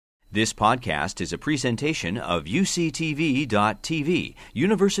This podcast is a presentation of UCTV.tv,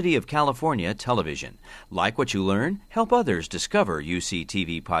 University of California Television. Like what you learn? Help others discover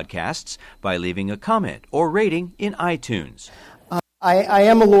UCTV podcasts by leaving a comment or rating in iTunes. I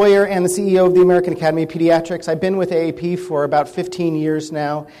am a lawyer and the CEO of the American Academy of Pediatrics. I've been with AAP for about 15 years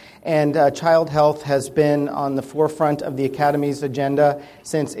now, and child health has been on the forefront of the Academy's agenda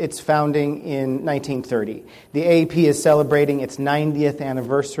since its founding in 1930. The AAP is celebrating its 90th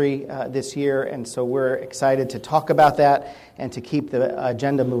anniversary this year, and so we're excited to talk about that and to keep the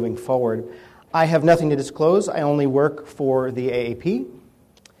agenda moving forward. I have nothing to disclose. I only work for the AAP.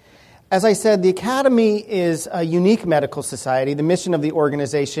 As I said, the Academy is a unique medical society. The mission of the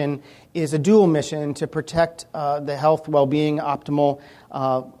organization is a dual mission to protect the health, well-being, optimal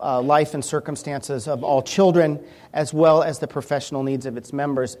life and circumstances of all children, as well as the professional needs of its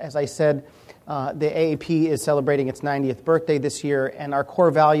members. As I said, the AAP is celebrating its 90th birthday this year, and our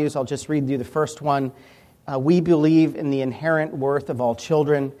core values, I'll just read you the first one. We believe in the inherent worth of all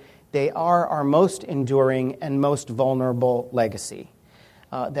children. They are our most enduring and most vulnerable legacy.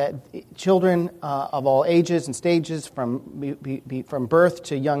 That children of all ages and stages, from birth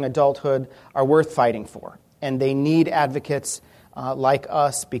to young adulthood, are worth fighting for. And they need advocates like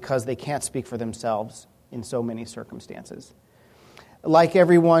us because they can't speak for themselves in so many circumstances. Like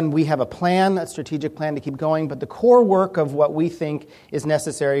everyone, we have a plan, a strategic plan to keep going, but the core work of what we think is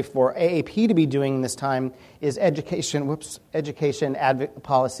necessary for AAP to be doing this time is education,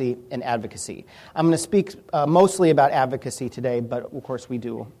 policy, and advocacy. I'm going to speak mostly about advocacy today, but of course we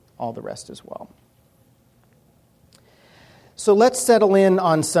do all the rest as well. So let's settle in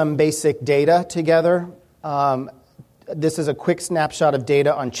on some basic data together. This is a quick snapshot of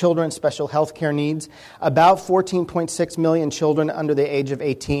data on children's special health care needs. About 14.6 million children under the age of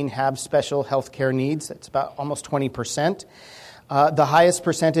 18 have special health care needs. It's about almost 20%. The highest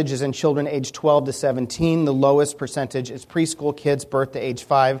percentage is in children aged 12 to 17. The lowest percentage is preschool kids birth to age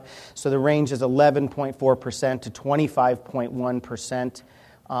 5. So the range is 11.4% to 25.1%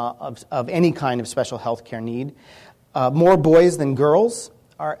 of any kind of special health care need. More boys than girls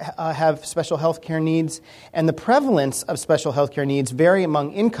have special health care needs, and the prevalence of special health care needs vary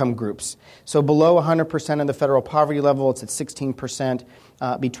among income groups. So below 100% of the federal poverty level, it's at 16%,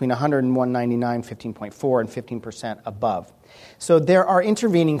 between 100 and 199, 15.4, and 15% above. So there are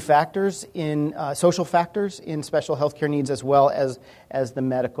intervening factors in social factors in special health care needs as well as the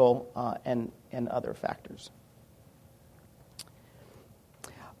medical and other factors.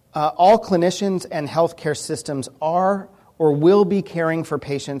 All clinicians and healthcare systems are or will be caring for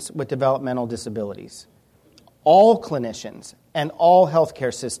patients with developmental disabilities. All clinicians and all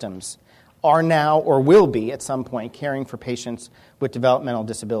healthcare systems are now or will be at some point caring for patients with developmental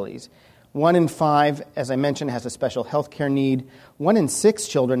disabilities. 1 in 5, as I mentioned, has a special healthcare need. 1 in 6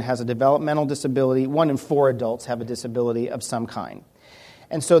 children has a developmental disability. 1 in 4 adults have a disability of some kind.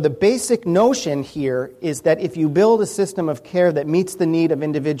 And so the basic notion here is that if you build a system of care that meets the need of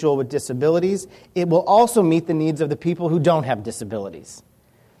individuals with disabilities, it will also meet the needs of the people who don't have disabilities.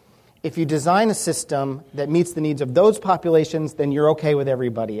 If you design a system that meets the needs of those populations, then you're okay with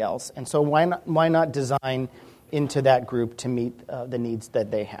everybody else. And so why not design into that group to meet the needs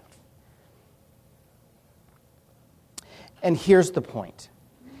that they have? And here's the point.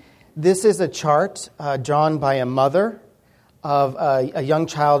 This is a chart drawn by a mother of a young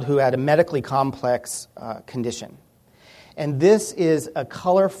child who had a medically complex condition. And this is a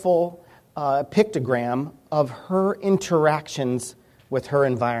colorful pictogram of her interactions with her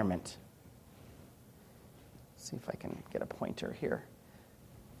environment. Let's see if I can get a pointer here.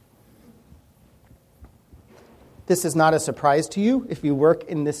 This is not a surprise to you if you work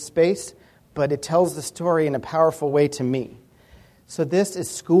in this space, but it tells the story in a powerful way to me. So this is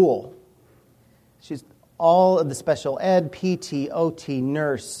school. She's all of the special ed, PT, OT,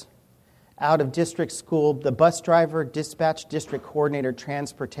 nurse, out-of-district school, the bus driver, dispatch, district coordinator,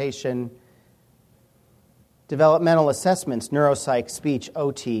 transportation, developmental assessments, neuropsych, speech,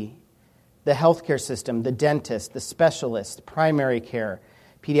 OT, the healthcare system, the dentist, the specialist, primary care,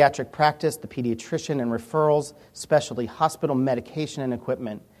 pediatric practice, the pediatrician and referrals, specialty hospital medication and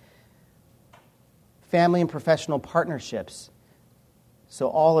equipment, family and professional partnerships. So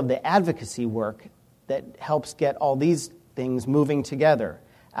all of the advocacy work that helps get all these things moving together.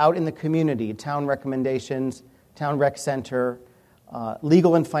 Out in the community, town recommendations, town rec center,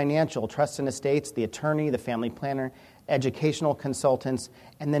 legal and financial, trust and estates, the attorney, the family planner, educational consultants,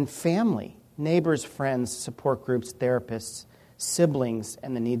 and then family, neighbors, friends, support groups, therapists, siblings,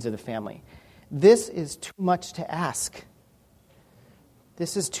 and the needs of the family. This is too much to ask.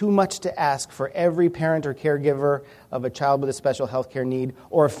 This is too much to ask for every parent or caregiver of a child with a special health care need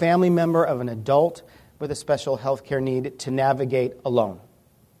or a family member of an adult with a special health care need to navigate alone.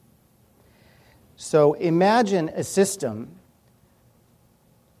 So imagine a system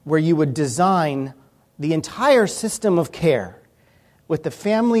where you would design the entire system of care with the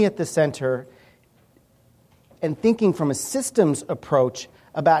family at the center and thinking from a systems approach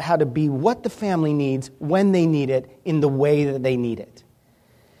about how to be what the family needs when they need it in the way that they need it.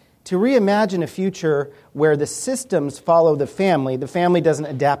 To reimagine a future where the systems follow the family doesn't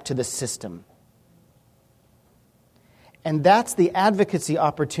adapt to the system. And that's the advocacy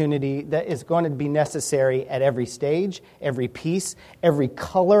opportunity that is going to be necessary at every stage, every piece, every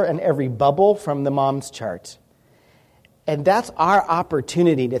color, and every bubble from the mom's chart. And that's our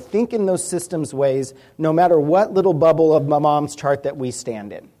opportunity to think in those systems ways, no matter what little bubble of my mom's chart that we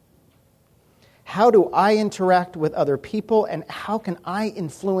stand in. How do I interact with other people, and how can I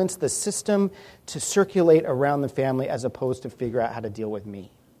influence the system to circulate around the family as opposed to figure out how to deal with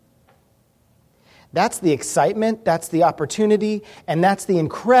me? That's the excitement, that's the opportunity, and that's the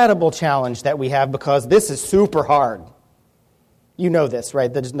incredible challenge that we have because this is super hard. You know this,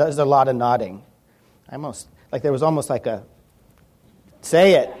 right? There's a lot of nodding. There was almost like a,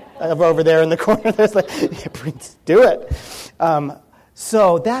 say it, over there in the corner. There's like, do it.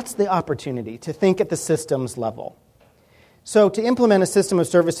 So that's the opportunity to think at the systems level. So to implement a system of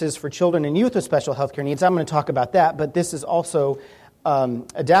services for children and youth with special health care needs, I'm going to talk about that, but this is also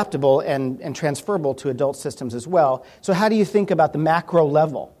adaptable and transferable to adult systems as well. So how do you think about the macro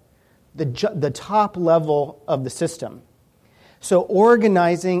level, the top level of the system? So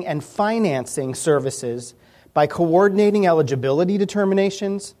organizing and financing services by coordinating eligibility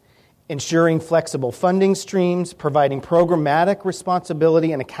determinations, ensuring flexible funding streams, providing programmatic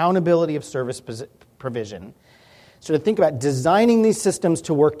responsibility and accountability of service provision. So to think about designing these systems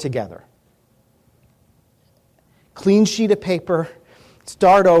to work together. Clean sheet of paper,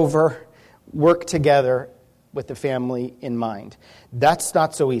 start over, work together with the family in mind. That's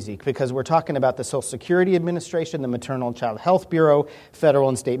not so easy because we're talking about the Social Security Administration, the Maternal and Child Health Bureau, federal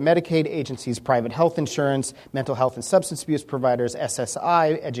and state Medicaid agencies, private health insurance, mental health and substance abuse providers,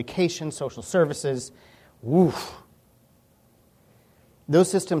 SSI, education, social services. Woof. Those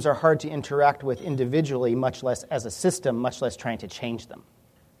systems are hard to interact with individually, much less as a system, much less trying to change them.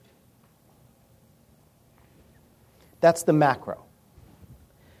 That's the macro.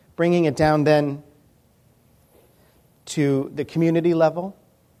 Bringing it down then to the community level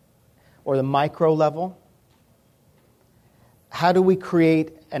or the micro level. How do we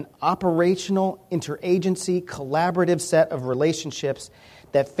create an operational, interagency, collaborative set of relationships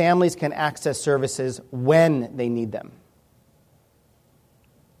that families can access services when they need them?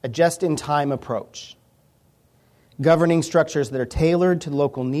 A just-in-time approach. Governing structures that are tailored to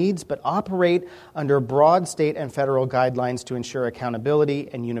local needs but operate under broad state and federal guidelines to ensure accountability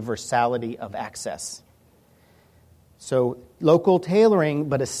and universality of access. So local tailoring,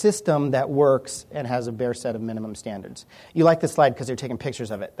 but a system that works and has a bare set of minimum standards. You like this slide because you're taking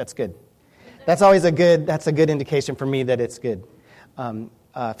pictures of it. That's good. That's a good indication for me that it's good.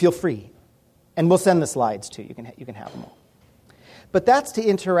 Feel free. And we'll send the slides too. You can have them all. But that's to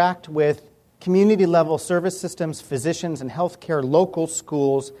interact with community-level service systems, physicians and healthcare, local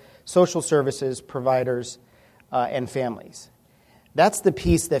schools, social services, providers, and families. That's the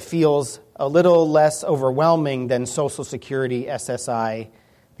piece that feels a little less overwhelming than Social Security, SSI,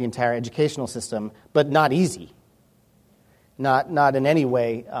 the entire educational system, but not easy. Not in any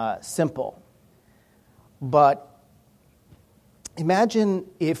way simple. But imagine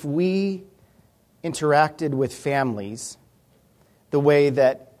if we interacted with families the way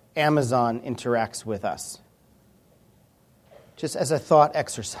that Amazon interacts with us. Just as a thought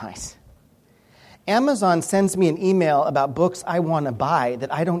exercise. Amazon sends me an email about books I want to buy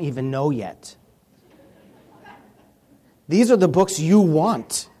that I don't even know yet. These are the books you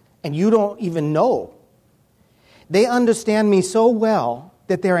want, and you don't even know. They understand me so well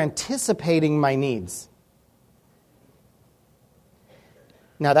that they're anticipating my needs.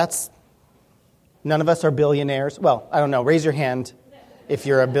 Now none of us are billionaires. Well, I don't know. Raise your hand if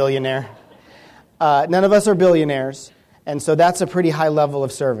you're a billionaire. None of us are billionaires, and so that's a pretty high level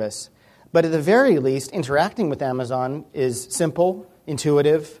of service. But at the very least, interacting with Amazon is simple,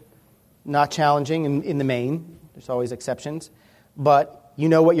 intuitive, not challenging in the main. There's always exceptions. But you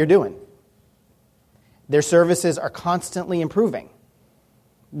know what you're doing. Their services are constantly improving.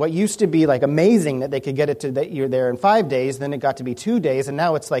 What used to be like amazing that they could get it to that you're there in 5 days, then it got to be 2 days, and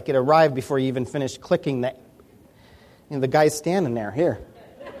now it's like it arrived before you even finished clicking the guy's standing there. Here.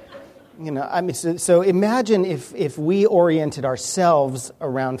 So imagine if we oriented ourselves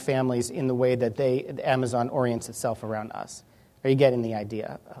around families in the way that Amazon orients itself around us. Are you getting the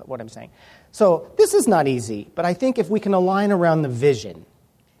idea of what I'm saying? So this is not easy, but I think if we can align around the vision,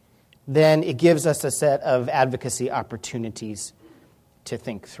 then it gives us a set of advocacy opportunities to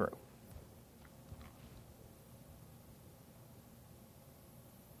think through.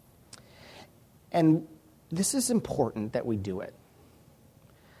 And this is important that we do it,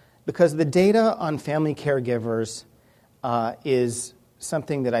 because the data on family caregivers is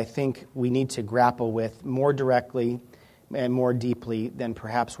something that I think we need to grapple with more directly and more deeply than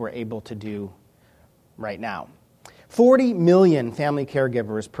perhaps we're able to do right now. 40 million family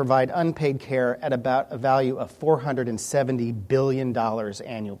caregivers provide unpaid care at about a value of $470 billion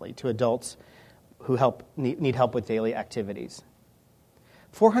annually to adults who need help with daily activities.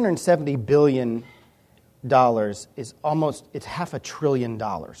 $470 billion is it's $500 billion.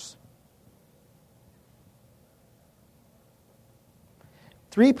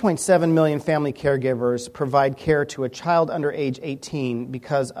 3.7 million family caregivers provide care to a child under age 18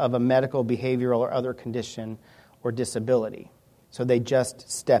 because of a medical, behavioral, or other condition or disability. So they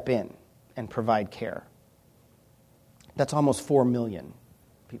just step in and provide care. That's almost 4 million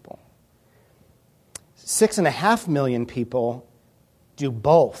people. 6.5 million people do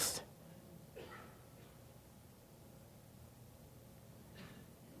both.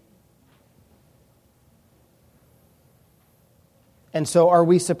 And so are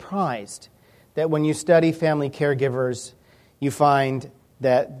we surprised that when you study family caregivers, you find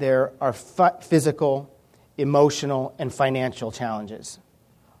that there are physical, emotional, and financial challenges?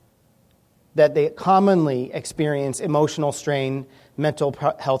 That they commonly experience emotional strain, mental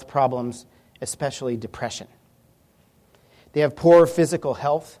health problems, especially depression. They have poorer physical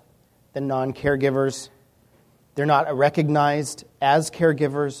health than non-caregivers. They're not recognized as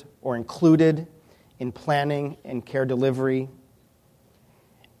caregivers or included in planning and care delivery.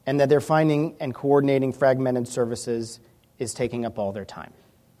 And that they're finding and coordinating fragmented services is taking up all their time.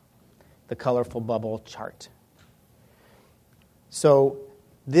 The colorful bubble chart. So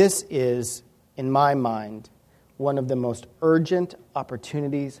this is, in my mind, one of the most urgent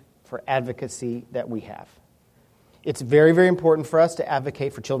opportunities for advocacy that we have. It's very, very important for us to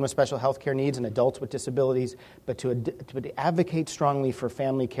advocate for children with special health care needs and adults with disabilities, but to advocate strongly for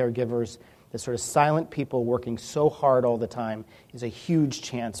family caregivers, the sort of silent people working so hard all the time, is a huge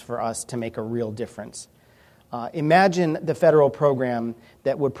chance for us to make a real difference. Imagine the federal program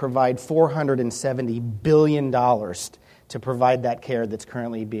that would provide $470 billion to provide that care that's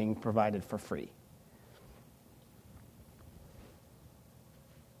currently being provided for free.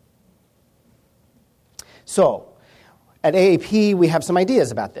 So, at AAP, we have some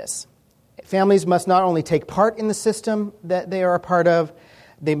ideas about this. Families must not only take part in the system that they are a part of,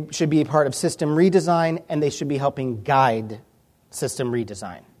 they should be a part of system redesign, and they should be helping guide system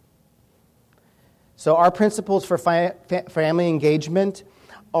redesign. So our principles for family engagement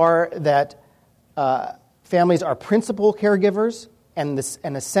are that families are principal caregivers and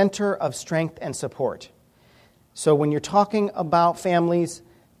a center of strength and support. So when you're talking about families,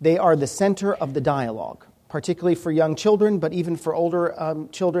 they are the center of the dialogue, particularly for young children, but even for older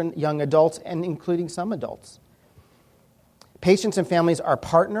children, young adults, and including some adults. Patients and families are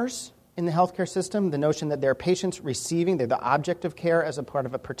partners in the healthcare system. The notion that they're patients receiving, they're the object of care as a part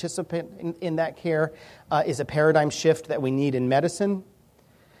of a participant in that care is a paradigm shift that we need in medicine.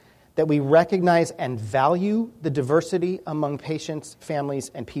 That we recognize and value the diversity among patients, families,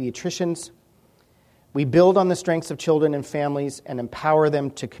 and pediatricians. We build on the strengths of children and families and empower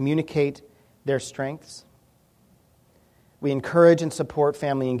them to communicate their strengths. We encourage and support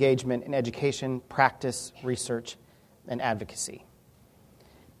family engagement in education, practice, research, and advocacy.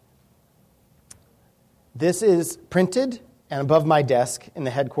 This is printed and above my desk in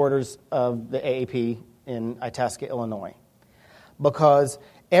the headquarters of the AAP in Itasca, Illinois, because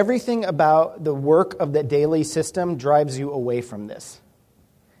everything about the work of the daily system drives you away from this.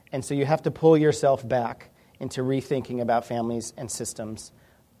 And so you have to pull yourself back into rethinking about families and systems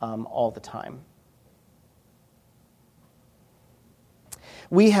all the time.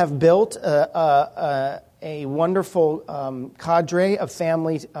 We have built a wonderful cadre of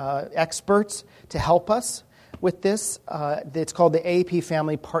family experts to help us with this. It's called the AAP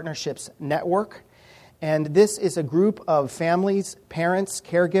Family Partnerships Network. And this is a group of families, parents,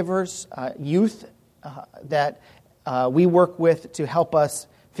 caregivers, youth that we work with to help us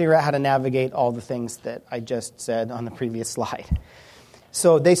figure out how to navigate all the things that I just said on the previous slide.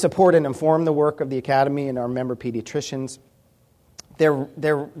 So they support and inform the work of the Academy and our member pediatricians.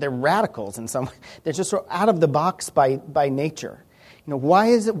 They're radicals in some way. They're just sort of out of the box by nature. Why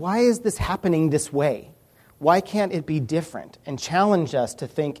is this happening this way? Why can't it be different? And challenge us to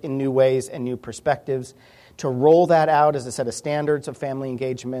think in new ways and new perspectives, to roll that out as a set of standards of family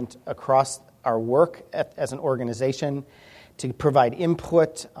engagement across our work as an organization, to provide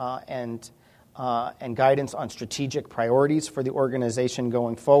input and guidance on strategic priorities for the organization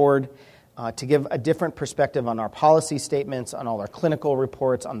going forward, to give a different perspective on our policy statements, on all our clinical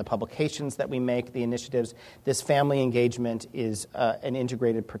reports, on the publications that we make, the initiatives. This family engagement is an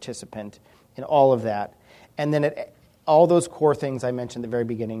integrated participant in all of that. And then all those core things I mentioned at the very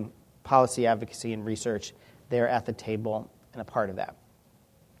beginning, policy, advocacy, and research, they're at the table and a part of that.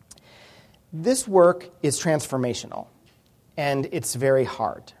 This work is transformational, and it's very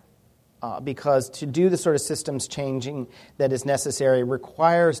hard. Because to do the sort of systems changing that is necessary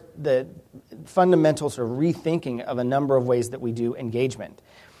requires the fundamental sort of rethinking of a number of ways that we do engagement.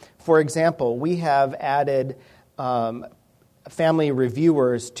 For example, we have added family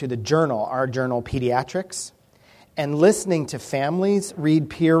reviewers to the journal, our journal Pediatrics, and listening to families read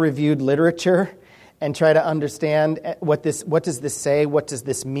peer-reviewed literature and try to understand what does this say, what does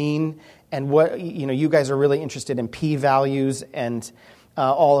this mean, and what you guys are really interested in p-values and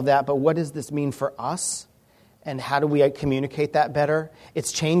all of that, but what does this mean for us, and how do we communicate that better?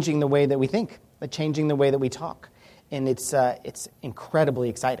 It's changing the way that we think, it's changing the way that we talk, and it's incredibly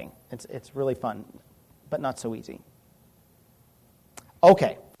exciting. It's really fun, but not so easy.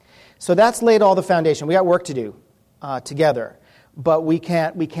 Okay, so that's laid all the foundation. We got work to do together, but we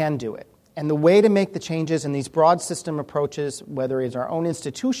can do it. And the way to make the changes in these broad system approaches, whether it's our own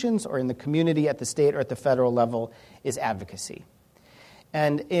institutions or in the community at the state or at the federal level, is advocacy.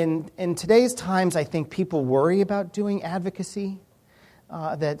 And in today's times, I think people worry about doing advocacy,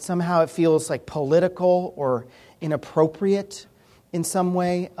 that somehow it feels like political or inappropriate in some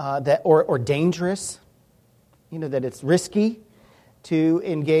way, or dangerous, that it's risky to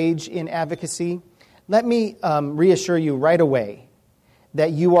engage in advocacy. Let me reassure you right away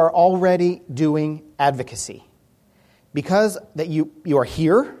that you are already doing advocacy. Because that you are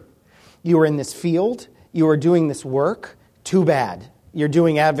here, you are in this field, you are doing this work, too bad. You're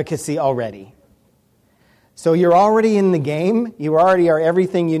doing advocacy already. So you're already in the game. You already are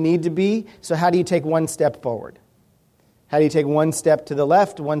everything you need to be. So how do you take one step forward? How do you take one step to the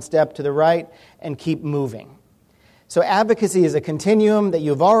left, one step to the right, and keep moving? So advocacy is a continuum that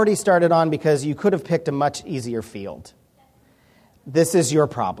you've already started on because you could have picked a much easier field. This is your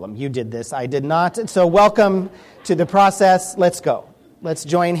problem. You did this. I did not. So welcome to the process. Let's go. Let's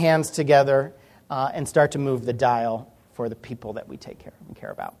join hands together and start to move the dial for the people that we take care of and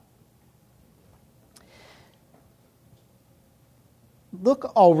care about. Look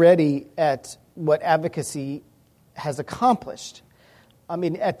already at what advocacy has accomplished. I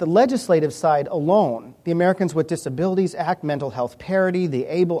mean, at the legislative side alone, the Americans with Disabilities Act, Mental Health Parity, the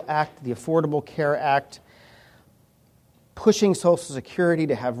ABLE Act, the Affordable Care Act, pushing Social Security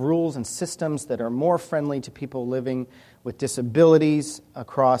to have rules and systems that are more friendly to people living with disabilities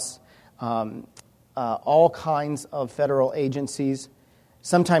across all kinds of federal agencies,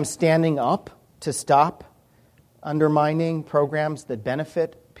 sometimes standing up to stop undermining programs that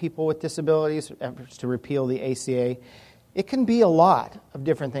benefit people with disabilities, efforts to repeal the ACA. It can be a lot of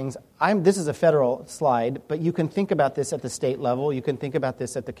different things. This is a federal slide, but you can think about this at the state level. You can think about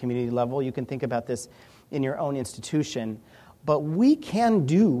this at the community level. You can think about this in your own institution. But we can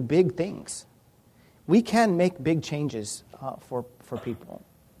do big things. We can make big changes for people.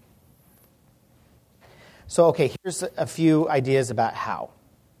 So, okay, here's a few ideas about how.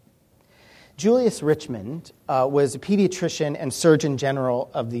 Julius Richmond was a pediatrician and Surgeon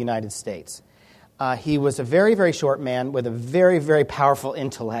General of the United States. He was a very, very short man with a very, very powerful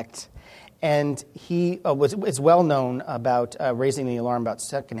intellect, and he is well known about raising the alarm about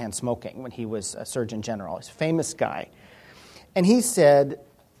secondhand smoking when he was a Surgeon General. He's a famous guy. And he said,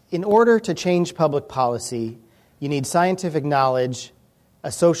 in order to change public policy, you need scientific knowledge,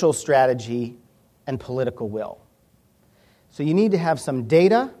 a social strategy, and political will. So you need to have some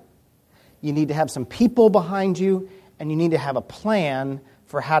data, you need to have some people behind you, and you need to have a plan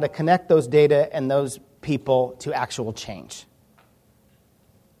for how to connect those data and those people to actual change.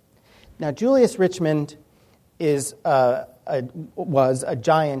 Now, Julius Richmond was a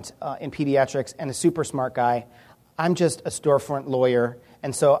giant in pediatrics and a super smart guy. I'm just a storefront lawyer,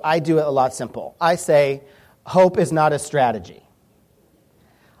 and so I do it a lot simple. I say, hope is not a strategy.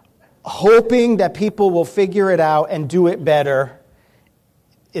 Hoping that people will figure it out and do it better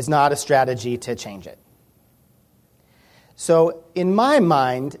is not a strategy to change it. So in my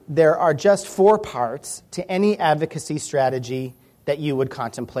mind, there are just 4 parts to any advocacy strategy that you would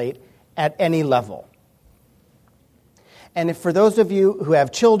contemplate at any level. And if for those of you who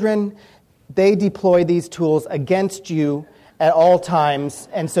have children, they deploy these tools against you at all times,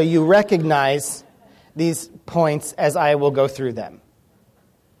 and so you recognize these points as I will go through them.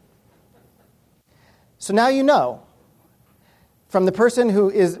 So now you know, from the person who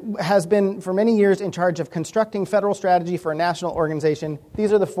has been for many years in charge of constructing federal strategy for a national organization,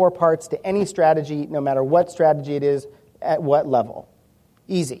 these are the 4 parts to any strategy, no matter what strategy it is, at what level.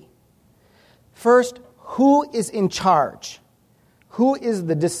 Easy. First, who is in charge? Who is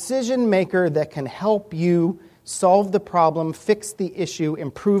the decision maker that can help you solve the problem, fix the issue,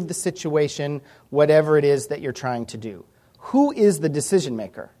 improve the situation, whatever it is that you're trying to do? Who is the decision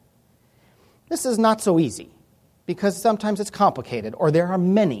maker? This is not so easy because sometimes it's complicated or there are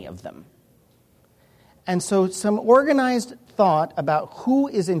many of them. And so some organized thought about who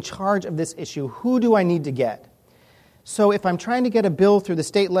is in charge of this issue, who do I need to get? So if I'm trying to get a bill through the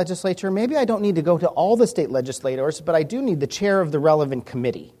state legislature, maybe I don't need to go to all the state legislators, but I do need the chair of the relevant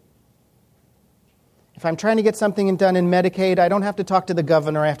committee. If I'm trying to get something done in Medicaid, I don't have to talk to the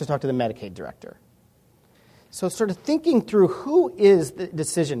governor, I have to talk to the Medicaid director. So sort of thinking through who is the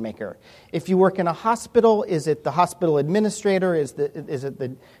decision maker. If you work in a hospital, is it the hospital administrator? Is it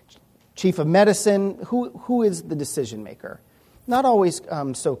the chief of medicine? Who is the decision maker? Not always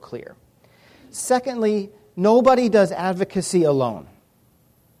so clear. Secondly, nobody does advocacy alone.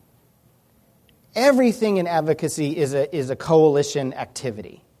 Everything in advocacy is a coalition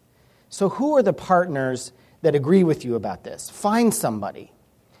activity. So who are the partners that agree with you about this? Find somebody.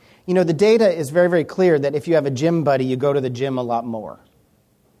 You know, the data is very, very clear that if you have a gym buddy, you go to the gym a lot more.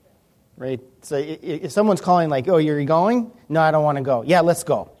 Right? So if someone's calling like, oh, you're going? No, I don't want to go. Yeah, let's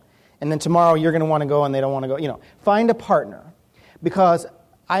go. And then tomorrow you're going to want to go and they don't want to go. You know, find a partner. Because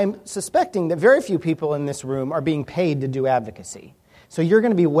I'm suspecting that very few people in this room are being paid to do advocacy. So you're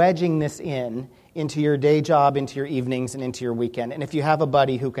going to be wedging this into your day job, into your evenings, and into your weekend. And if you have a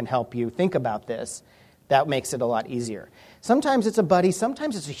buddy who can help you think about this, that makes it a lot easier. Sometimes it's a buddy.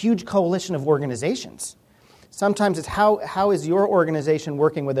 Sometimes it's a huge coalition of organizations. Sometimes it's how is your organization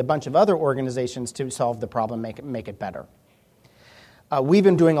working with a bunch of other organizations to solve the problem, make it better. We've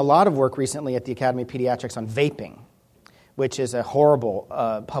been doing a lot of work recently at the Academy of Pediatrics on vaping, which is a horrible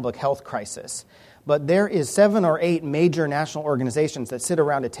public health crisis. But there is 7 or 8 major national organizations that sit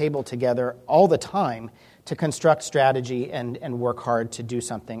around a table together all the time to construct strategy and work hard to do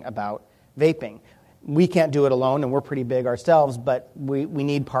something about vaping. We can't do it alone, and we're pretty big ourselves, but we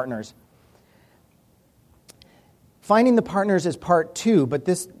need partners. Finding the partners is part 2, but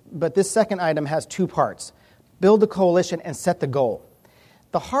this second item has 2 parts. Build a coalition and set the goal.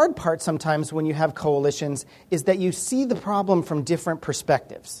 The hard part sometimes when you have coalitions is that you see the problem from different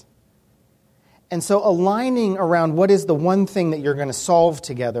perspectives. And so aligning around what is the one thing that you're going to solve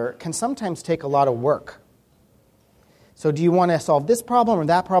together can sometimes take a lot of work. So do you want to solve this problem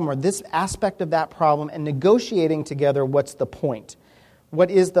or this aspect of that problem, and negotiating together what's the point? What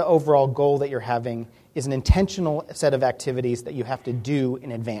is the overall goal that you're having is an intentional set of activities that you have to do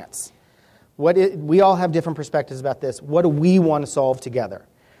in advance. We all have different perspectives about this. What do we want to solve together?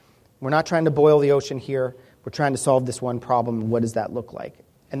 We're not trying to boil the ocean here. We're trying to solve this one problem. What does that look like?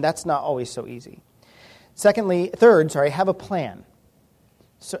 And that's not always so easy. Third, have a plan.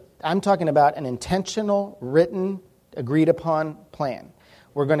 So I'm talking about an intentional, written, agreed-upon plan.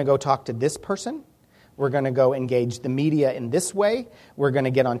 We're going to go talk to this person. We're going to go engage the media in this way. We're going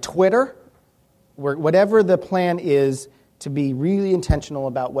to get on Twitter. Whatever the plan is, to be really intentional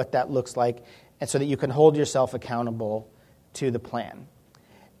about what that looks like, and so that you can hold yourself accountable to the plan.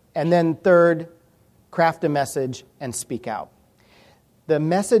 And then third, craft a message and speak out. The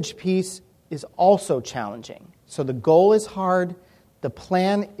message piece is also challenging. So the goal is hard, the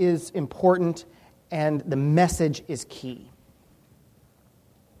plan is important, and the message is key.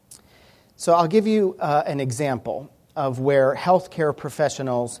 So I'll give you an example of where healthcare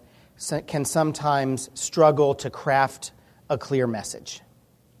professionals can sometimes struggle to craft a clear message.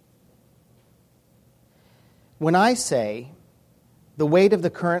 When I say the weight of the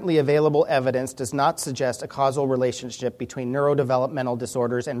currently available evidence does not suggest a causal relationship between neurodevelopmental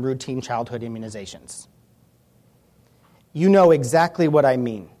disorders and routine childhood immunizations, you know exactly what I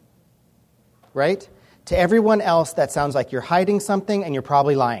mean, right? To everyone else, that sounds like you're hiding something and you're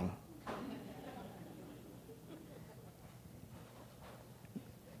probably lying.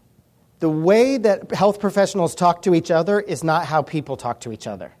 The way that health professionals talk to each other is not how people talk to each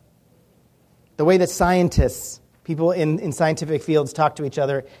other. The way that scientists, people in scientific fields talk to each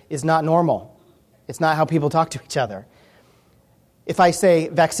other is not normal. It's not how people talk to each other. If I say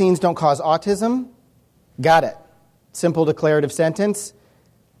vaccines don't cause autism, got it. Simple declarative sentence,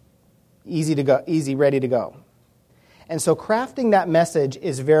 easy, ready to go. And so crafting that message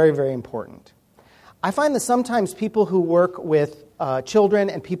is very, very important. I find that sometimes people who work with children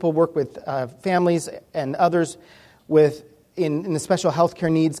and people work with families and others in the special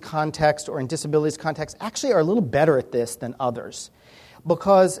healthcare needs context or in disabilities context actually are a little better at this than others.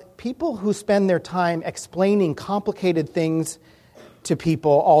 Because people who spend their time explaining complicated things to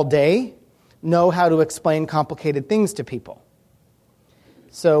people all day know how to explain complicated things to people.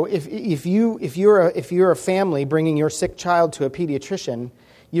 So if you're a family bringing your sick child to a pediatrician,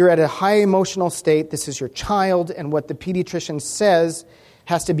 you're at a high emotional state. This is your child, and what the pediatrician says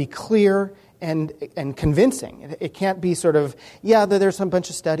has to be clear and convincing. It can't be sort of, yeah, there's some bunch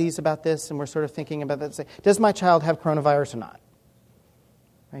of studies about this, and we're sort of thinking about that. Does my child have coronavirus or not?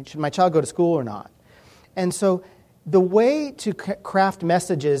 Right? Should my child go to school or not? And so the way to craft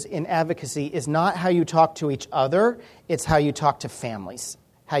messages in advocacy is not how you talk to each other, it's how you talk to families,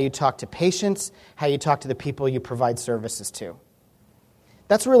 how you talk to patients, how you talk to the people you provide services to.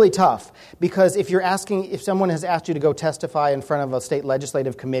 That's really tough, because if someone has asked you to go testify in front of a state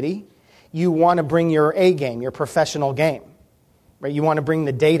legislative committee, you want to bring your A game, your professional game. Right? You want to bring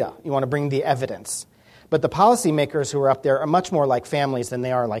the data, you want to bring the evidence. But the policymakers who are up there are much more like families than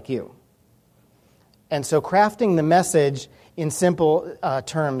they are like you. And so crafting the message in simple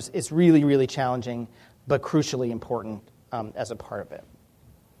terms is really, really challenging, but crucially important as a part of it.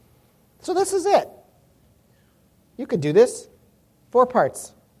 So this is it. You could do this. 4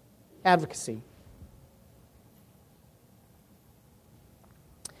 parts. Advocacy.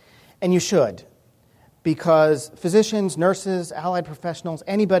 And you should, because physicians, nurses, allied professionals,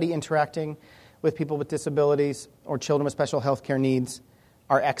 anybody interacting with people with disabilities or children with special health care needs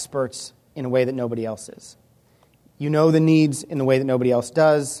are experts in a way that nobody else is. You know the needs in the way that nobody else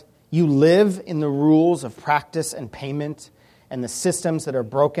does. You live in the rules of practice and payment and the systems that are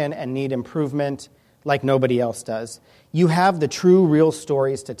broken and need improvement like nobody else does. You have the true, real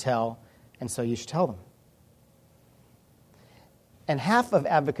stories to tell, and so you should tell them. And half of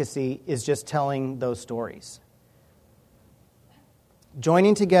advocacy is just telling those stories.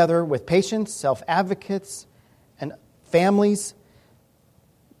 Joining together with patients, self-advocates, and families,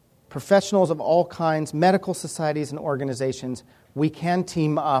 professionals of all kinds, medical societies and organizations, we can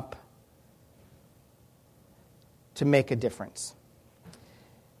team up to make a difference.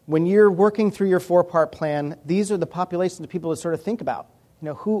 When you're working through your 4-part plan, these are the populations of people to sort of think about. You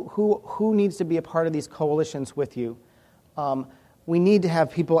know, who needs to be a part of these coalitions with you? We need to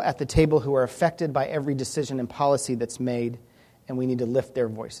have people at the table who are affected by every decision and policy that's made, and we need to lift their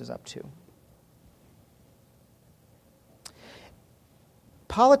voices up too.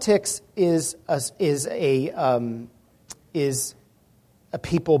 Politics is a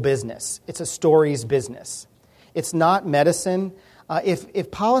people business. It's a stories business. It's not medicine.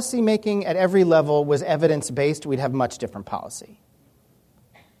 If policy making at every level was evidence-based, we'd have much different policy.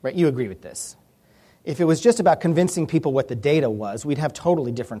 Right? You agree with this. If it was just about convincing people what the data was, we'd have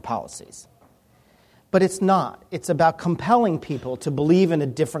totally different policies. But it's not. It's about compelling people to believe in a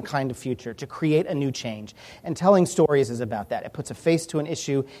different kind of future, to create a new change. And telling stories is about that. It puts a face to an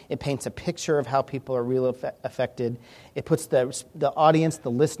issue. It paints a picture of how people are really affected. It puts the audience, the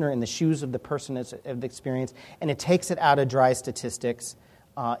listener, in the shoes of the person of the experience. And it takes it out of dry statistics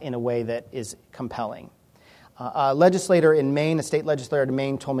in a way that is compelling. A legislator in Maine, a state legislator in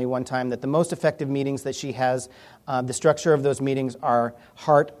Maine, told me one time that the most effective meetings that she has, the structure of those meetings are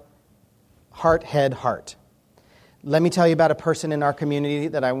heart, head, heart. Let me tell you about a person in our community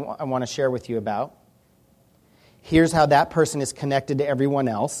that I want to share with you about. Here's how that person is connected to everyone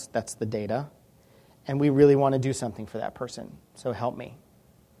else. That's the data. And we really want to do something for that person. So help me.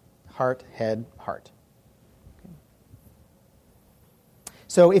 Heart, head, heart. Okay.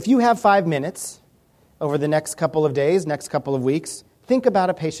 So if you have 5 minutes over the next couple of days, next couple of weeks, think about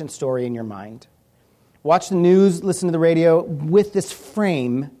a patient story in your mind. Watch the news, listen to the radio with this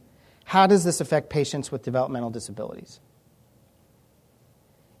frame. How does this affect patients with developmental disabilities?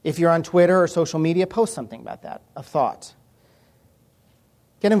 If you're on Twitter or social media, post something about that, a thought.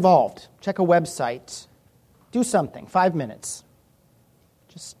 Get involved. Check a website. Do something, 5 minutes.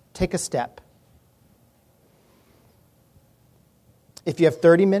 Just take a step. If you have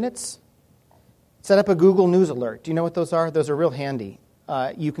 30 minutes, set up a Google News alert. Do you know what those are? Those are real handy.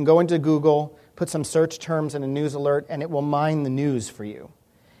 You can go into Google, put some search terms in a news alert, and it will mine the news for you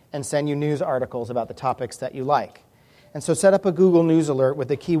and send you news articles about the topics that you like. And so set up a Google News alert with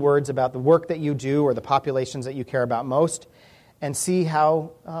the keywords about the work that you do or the populations that you care about most, and see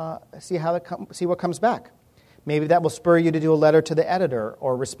what comes back. Maybe that will spur you to do a letter to the editor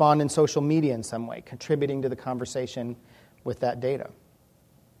or respond in social media in some way, contributing to the conversation with that data.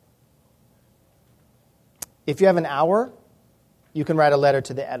 If you have an hour, you can write a letter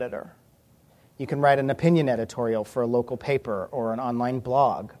to the editor. You can write an opinion editorial for a local paper or an online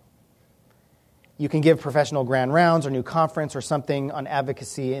blog. You can give professional grand rounds or new conference or something on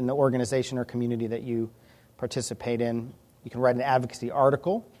advocacy in the organization or community that you participate in. You can write an advocacy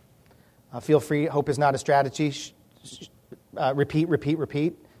article. Feel free. Hope is not a strategy.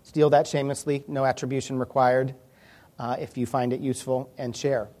 Repeat. Steal that shamelessly. No attribution required if you find it useful, and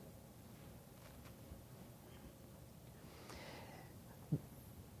share.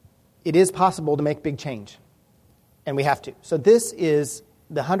 It is possible to make big change, and we have to. So this is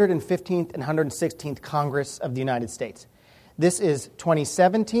the 115th and 116th Congress of the United States. This is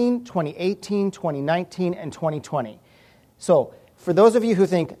 2017, 2018, 2019, and 2020. So for those of you who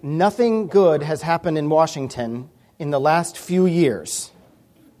think nothing good has happened in Washington in the last few years,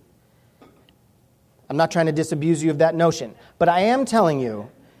 I'm not trying to disabuse you of that notion, but I am telling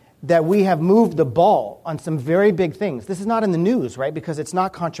you that we have moved the ball on some very big things. This is not in the news, right, because it's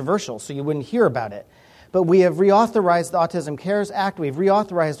not controversial, so you wouldn't hear about it. But we have reauthorized the Autism Cares Act. We've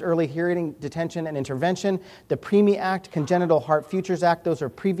reauthorized early hearing detention and intervention. The PREME Act, Congenital Heart Futures Act, those are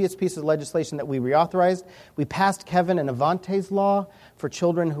previous pieces of legislation that we reauthorized. We passed Kevin and Avante's law for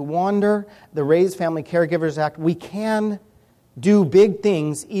children who wander. The Raise Family Caregivers Act. We can do big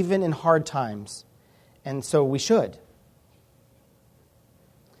things even in hard times, and so we should.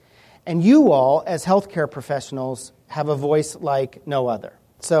 And you all, as healthcare professionals, have a voice like no other.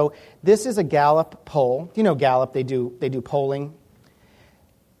 So this is a Gallup poll. You know Gallup, they do polling.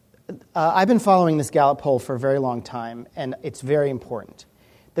 I've been following this Gallup poll for a very long time, and it's very important.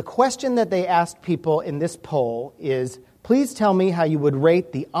 The question that they asked people in this poll is, please tell me how you would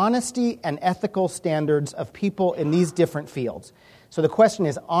rate the honesty and ethical standards of people in these different fields. So the question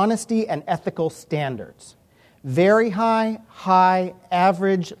is honesty and ethical standards. Very high, high,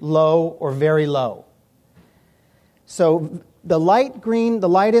 average, low, or very low. So the lightest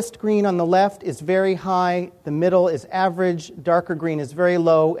green on the left is very high, the middle is average, darker green is very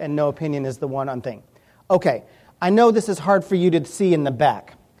low, and no opinion is the one on thing. Okay, I know this is hard for you to see in the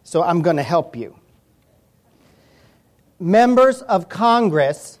back, so I'm going to help you. Members of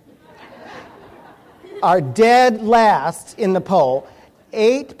Congress are dead last in the poll.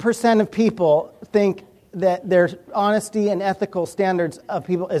 8% of people think that their honesty and ethical standards of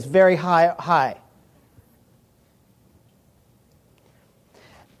people is very high.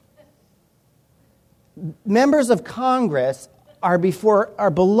 Members of Congress are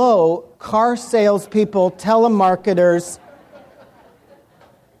below car salespeople, telemarketers.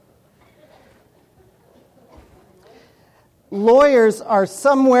 Lawyers are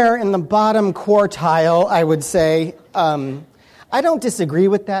somewhere in the bottom quartile, I would say. I don't disagree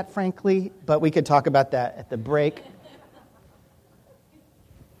with that, frankly, but we could talk about that at the break.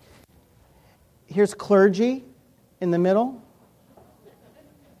 Here's clergy in the middle.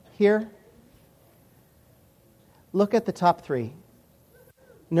 Here. Look at the top three.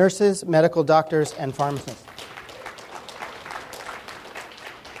 Nurses, medical doctors, and pharmacists.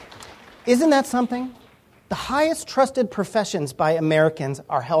 Isn't that something? The highest trusted professions by Americans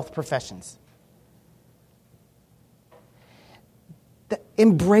are health professions.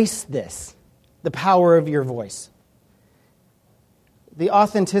 Embrace this, the power of your voice. The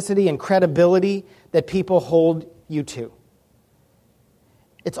authenticity and credibility that people hold you to.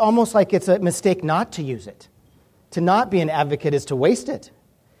 It's almost like it's a mistake not to use it. To not be an advocate is to waste it.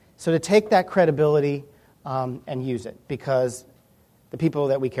 So to take that credibility and use it, because the people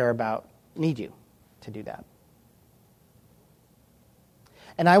that we care about need you to do that.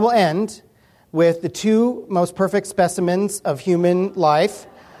 And I will end with the two most perfect specimens of human life.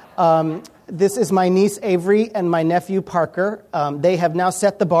 This is my niece Avery and my nephew Parker. They have now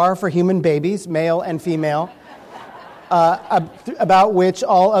set the bar for human babies, male and female, about which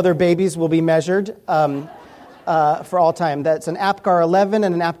all other babies will be measured for all time. That's an APGAR 11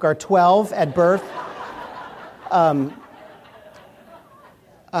 and an APGAR 12 at birth.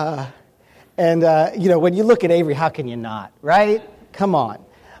 When you look at Avery, how can you not, right? Come on.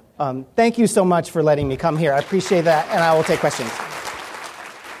 Thank you so much for letting me come here. I appreciate that, and I will take questions.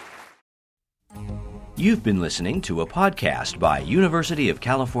 You've been listening to a podcast by University of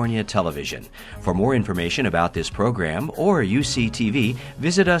California Television. For more information about this program or UCTV,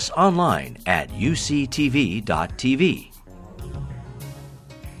 visit us online at uctv.tv.